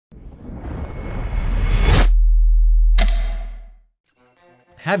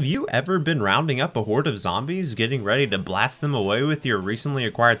Have you ever been rounding up a horde of zombies, getting ready to blast them away with your recently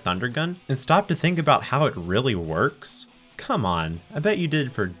acquired Thundergun, and stopped to think about how it really works? Come on, I bet you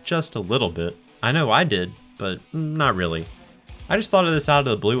did for just a little bit. I know I did, but not really. I just thought of this out of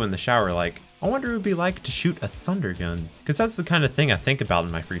the blue in the shower, like, I wonder what it would be like to shoot a Thundergun, because that's the kind of thing I think about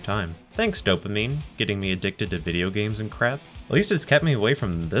in my free time. Thanks, dopamine, getting me addicted to video games and crap. At least it's kept me away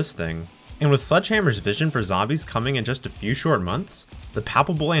from this thing. And with Sledgehammer's vision for zombies coming in just a few short months, the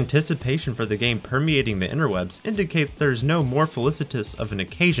palpable anticipation for the game permeating the interwebs indicates there's no more felicitous of an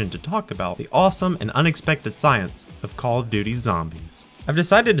occasion to talk about the awesome and unexpected science of Call of Duty Zombies. I've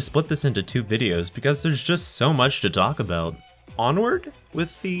decided to split this into two videos because there's just so much to talk about. Onward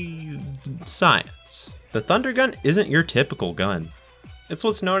with the science. The Thundergun isn't your typical gun. It's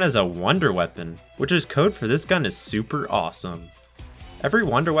what's known as a wonder weapon, which is code for this gun is super awesome. Every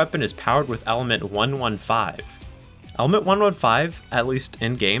wonder weapon is powered with element 115. Element 115, at least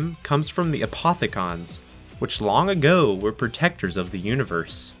in-game, comes from the Apothicons, which long ago were protectors of the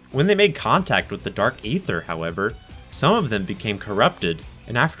universe. When they made contact with the Dark Aether, however, some of them became corrupted,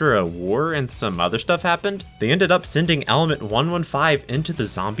 and after a war and some other stuff happened, they ended up sending element 115 into the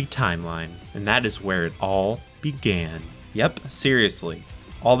zombie timeline, and that is where it all began. Yep, seriously.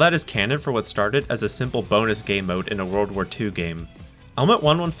 All that is canon for what started as a simple bonus game mode in a World War II game. Element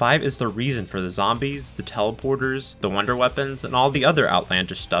 115 is the reason for the zombies, the teleporters, the wonder weapons, and all the other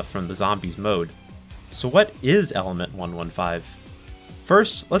outlandish stuff from the zombies mode. So what is Element 115?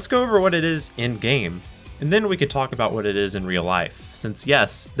 First, let's go over what it is in-game, and then we could talk about what it is in real life, since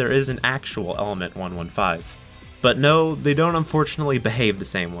yes, there is an actual Element 115. But no, they don't unfortunately behave the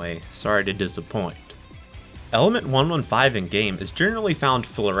same way, sorry to disappoint. Element 115 in-game is generally found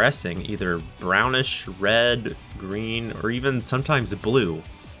fluorescing either brownish, red, green, or even sometimes blue.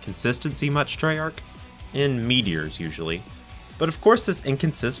 Consistency much, Treyarch? In meteors, usually. But of course this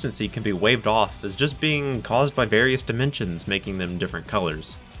inconsistency can be waved off as just being caused by various dimensions making them different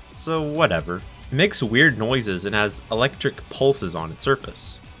colors. So whatever. It makes weird noises and has electric pulses on its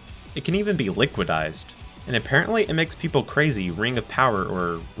surface. It can even be liquidized. And apparently it makes people crazy Ring of Power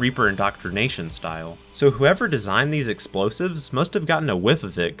or Reaper Indoctrination style. So whoever designed these explosives must have gotten a whiff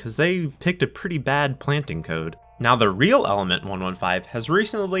of it because they picked a pretty bad planting code. Now the real Element 115 has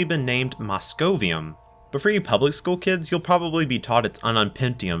recently been named Moscovium, but for you public school kids you'll probably be taught it's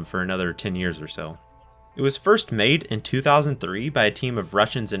Ununpentium for another 10 years or so. It was first made in 2003 by a team of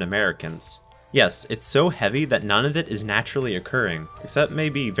Russians and Americans. Yes, it's so heavy that none of it is naturally occurring, except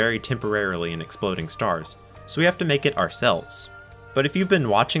maybe very temporarily in exploding stars, so we have to make it ourselves. But if you've been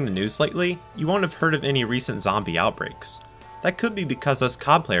watching the news lately, you won't have heard of any recent zombie outbreaks. That could be because us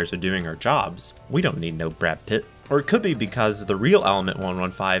COD players are doing our jobs. We don't need no Brad Pitt. Or it could be because the real Element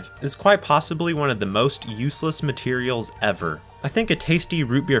 115 is quite possibly one of the most useless materials ever. I think a tasty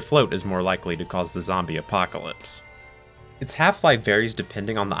root beer float is more likely to cause the zombie apocalypse. Its half-life varies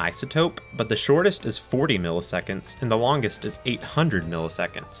depending on the isotope, but the shortest is 40 milliseconds and the longest is 800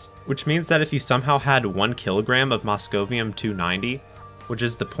 milliseconds, which means that if you somehow had 1 kilogram of Moscovium 290, which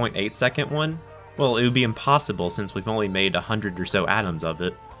is the 0.8 second one, well, it would be impossible since we've only made 100 or so atoms of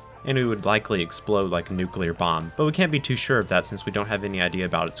it, and it would likely explode like a nuclear bomb, but we can't be too sure of that since we don't have any idea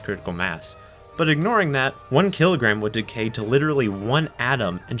about its critical mass. But ignoring that, 1 kilogram would decay to literally 1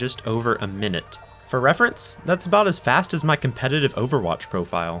 atom in just over a minute. For reference, that's about as fast as my competitive Overwatch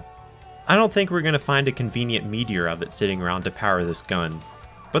profile. I don't think we're going to find a convenient meteor of it sitting around to power this gun.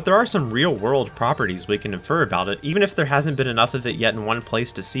 But there are some real world properties we can infer about it even if there hasn't been enough of it yet in one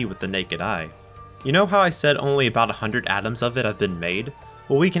place to see with the naked eye. You know how I said only about 100 atoms of it have been made?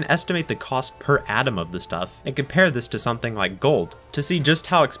 Well, we can estimate the cost per atom of the stuff and compare this to something like gold to see just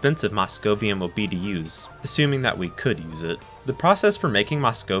how expensive Moscovium will be to use, assuming that we could use it. The process for making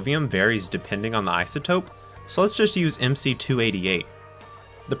Moscovium varies depending on the isotope, so let's just use MC288.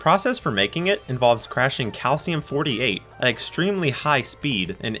 The process for making it involves crashing calcium-48 at extremely high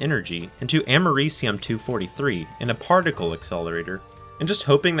speed and energy into americium-243 in a particle accelerator, and just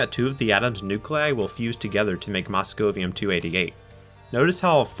hoping that 2 of the atom's nuclei will fuse together to make Moscovium-288. Notice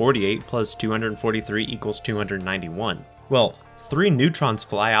how 48 plus 243 equals 291. Well, 3 neutrons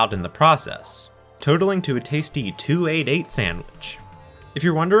fly out in the process, totaling to a tasty 288 sandwich. If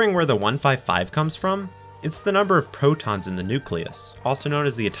you're wondering where the 155 comes from, it's the number of protons in the nucleus, also known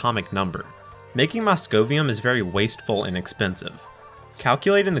as the atomic number. Making Moscovium is very wasteful and expensive.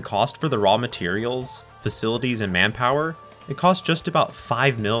 Calculating the cost for the raw materials, facilities, and manpower, it costs just about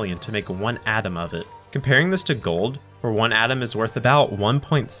 5 million to make 1 atom of it. Comparing this to gold, where 1 atom is worth about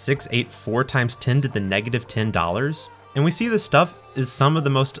 1.684 times 10 to the negative $10, and we see this stuff is some of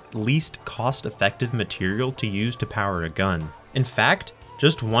the most least cost-effective material to use to power a gun. In fact,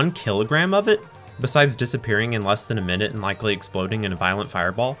 Just 1 kilogram of it, besides disappearing in less than a minute and likely exploding in a violent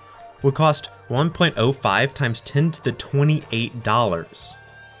fireball, would cost 1.05 times 10 to the $28.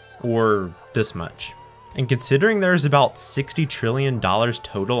 Or this much. And considering there's about $60 trillion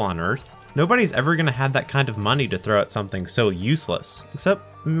total on Earth, nobody's ever going to have that kind of money to throw at something so useless,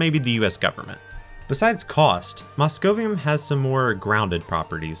 except maybe the US government. Besides cost, Moscovium has some more grounded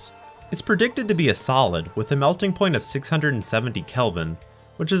properties. It's predicted to be a solid with a melting point of 670 Kelvin,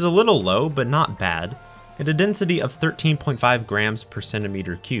 which is a little low but not bad, and a density of 13.5 grams per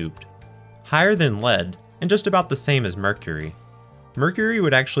centimeter cubed. Higher than lead, and just about the same as mercury. Mercury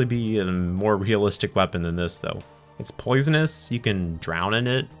would actually be a more realistic weapon than this though. It's poisonous, you can drown in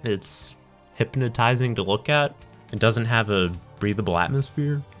it, it's hypnotizing to look at, it doesn't have a breathable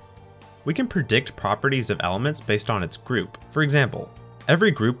atmosphere. We can predict properties of elements based on its group. For example, every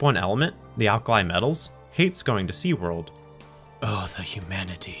group 1 element, the alkali metals, hates going to SeaWorld. Oh, the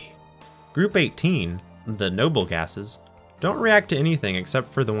humanity. Group 18, the noble gases, don't react to anything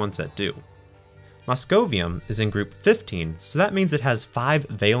except for the ones that do. Moscovium is in group 15, so that means it has 5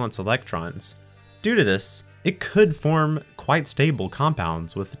 valence electrons. Due to this, it could form quite stable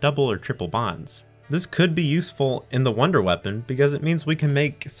compounds with double or triple bonds. This could be useful in the wonder weapon because it means we can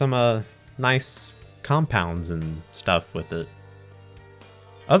make some nice compounds and stuff with it.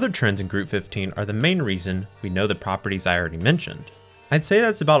 Other trends in group 15 are the main reason we know the properties I already mentioned. I'd say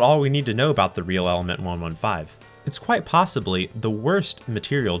that's about all we need to know about the real element 115. It's quite possibly the worst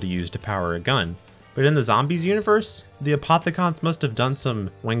material to use to power a gun, but in the zombies universe, the apothecons must have done some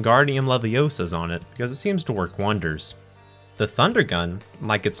Wingardium Leviosas on it because it seems to work wonders. The Thundergun,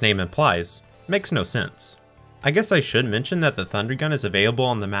 like its name implies, makes no sense. I guess I should mention that the Thundergun is available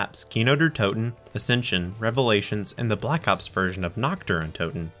on the maps Kino der Toten, Ascension, Revelations, and the Black Ops version of Nacht der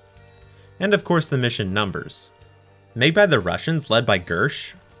Untoten. And of course the mission numbers. Made by the Russians led by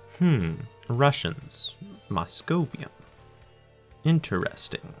Gersh? Russians. Moscovia.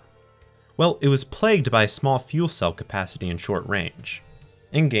 Interesting. Well, it was plagued by a small fuel cell capacity in short range.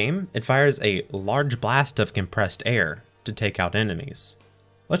 In-game, it fires a large blast of compressed air to take out enemies.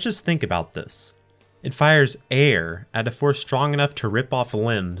 Let's just think about this. It fires air at a force strong enough to rip off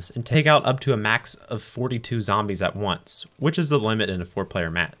limbs and take out up to a max of 42 zombies at once, which is the limit in a 4-player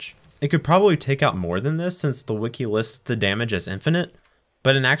match. It could probably take out more than this since the wiki lists the damage as infinite,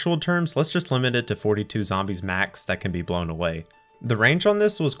 but in actual terms, let's just limit it to 42 zombies max that can be blown away. The range on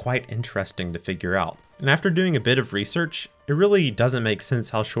this was quite interesting to figure out, and after doing a bit of research, it really doesn't make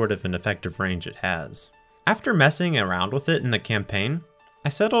sense how short of an effective range it has. After messing around with it in the campaign, I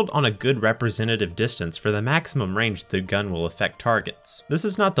settled on a good representative distance for the maximum range the gun will affect targets. This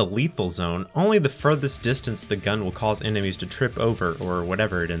is not the lethal zone, only the furthest distance the gun will cause enemies to trip over or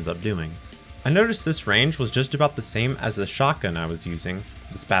whatever it ends up doing. I noticed this range was just about the same as the shotgun I was using,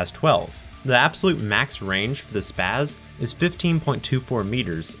 the Spaz 12. The absolute max range for the Spaz is 15.24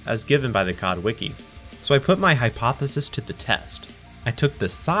 meters as given by the COD wiki. So I put my hypothesis to the test. I took the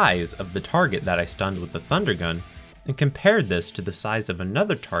size of the target that I stunned with the Thundergun and compared this to the size of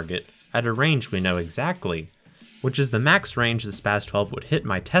another target at a range we know exactly, which is the max range the Spaz 12 would hit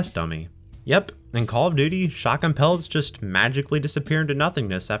my test dummy. Yep, in Call of Duty, shotgun pellets just magically disappear into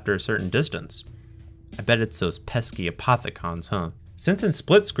nothingness after a certain distance. I bet it's those pesky apothecons, huh? Since in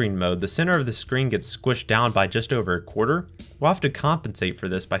split screen mode, the center of the screen gets squished down by just over a quarter, we'll have to compensate for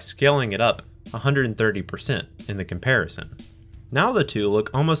this by scaling it up 130% in the comparison. Now the two look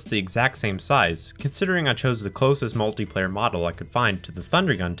almost the exact same size, considering I chose the closest multiplayer model I could find to the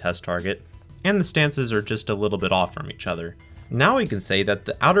Thundergun test target, and the stances are just a little bit off from each other. Now we can say that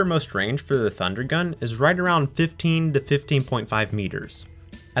the outermost range for the Thundergun is right around 15 to 15.5 meters.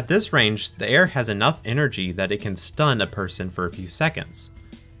 At this range, the air has enough energy that it can stun a person for a few seconds,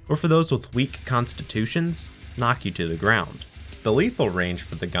 or for those with weak constitutions, knock you to the ground. The lethal range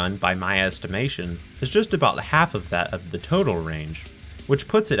for the gun, by my estimation, is just about half of that of the total range, which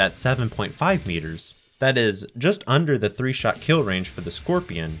puts it at 7.5 meters. That is, just under the 3-shot kill range for the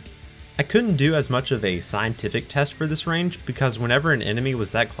Scorpion. I couldn't do as much of a scientific test for this range because whenever an enemy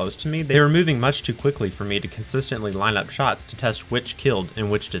was that close to me, they were moving much too quickly for me to consistently line up shots to test which killed and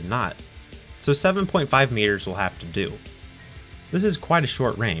which did not. So 7.5 meters will have to do. This is quite a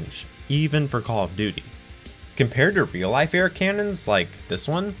short range, even for Call of Duty. Compared to real-life air cannons like this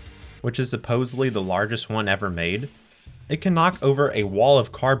one, which is supposedly the largest one ever made, it can knock over a wall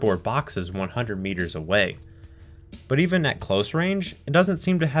of cardboard boxes 100 meters away. But even at close range, it doesn't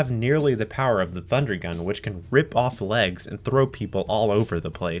seem to have nearly the power of the Thundergun, which can rip off legs and throw people all over the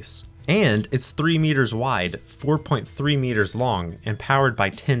place. And it's 3 meters wide, 4.3 meters long, and powered by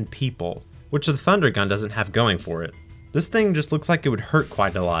 10 people, which the Thundergun doesn't have going for it. This thing just looks like it would hurt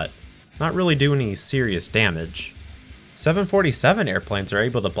quite a lot, not really do any serious damage. 747 airplanes are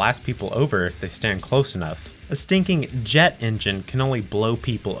able to blast people over if they stand close enough. A stinking jet engine can only blow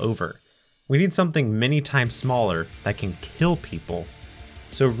people over. We need something many times smaller that can kill people.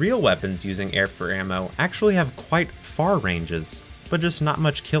 So real weapons using air for ammo actually have quite far ranges, but just not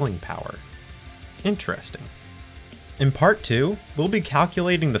much killing power. Interesting. In part 2, we'll be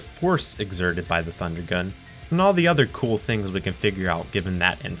calculating the force exerted by the Thundergun, and all the other cool things we can figure out given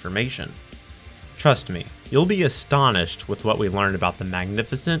that information. Trust me, you'll be astonished with what we learned about the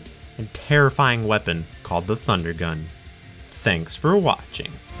magnificent and terrifying weapon called the Thundergun. Thanks for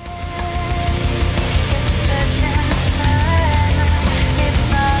watching. It's just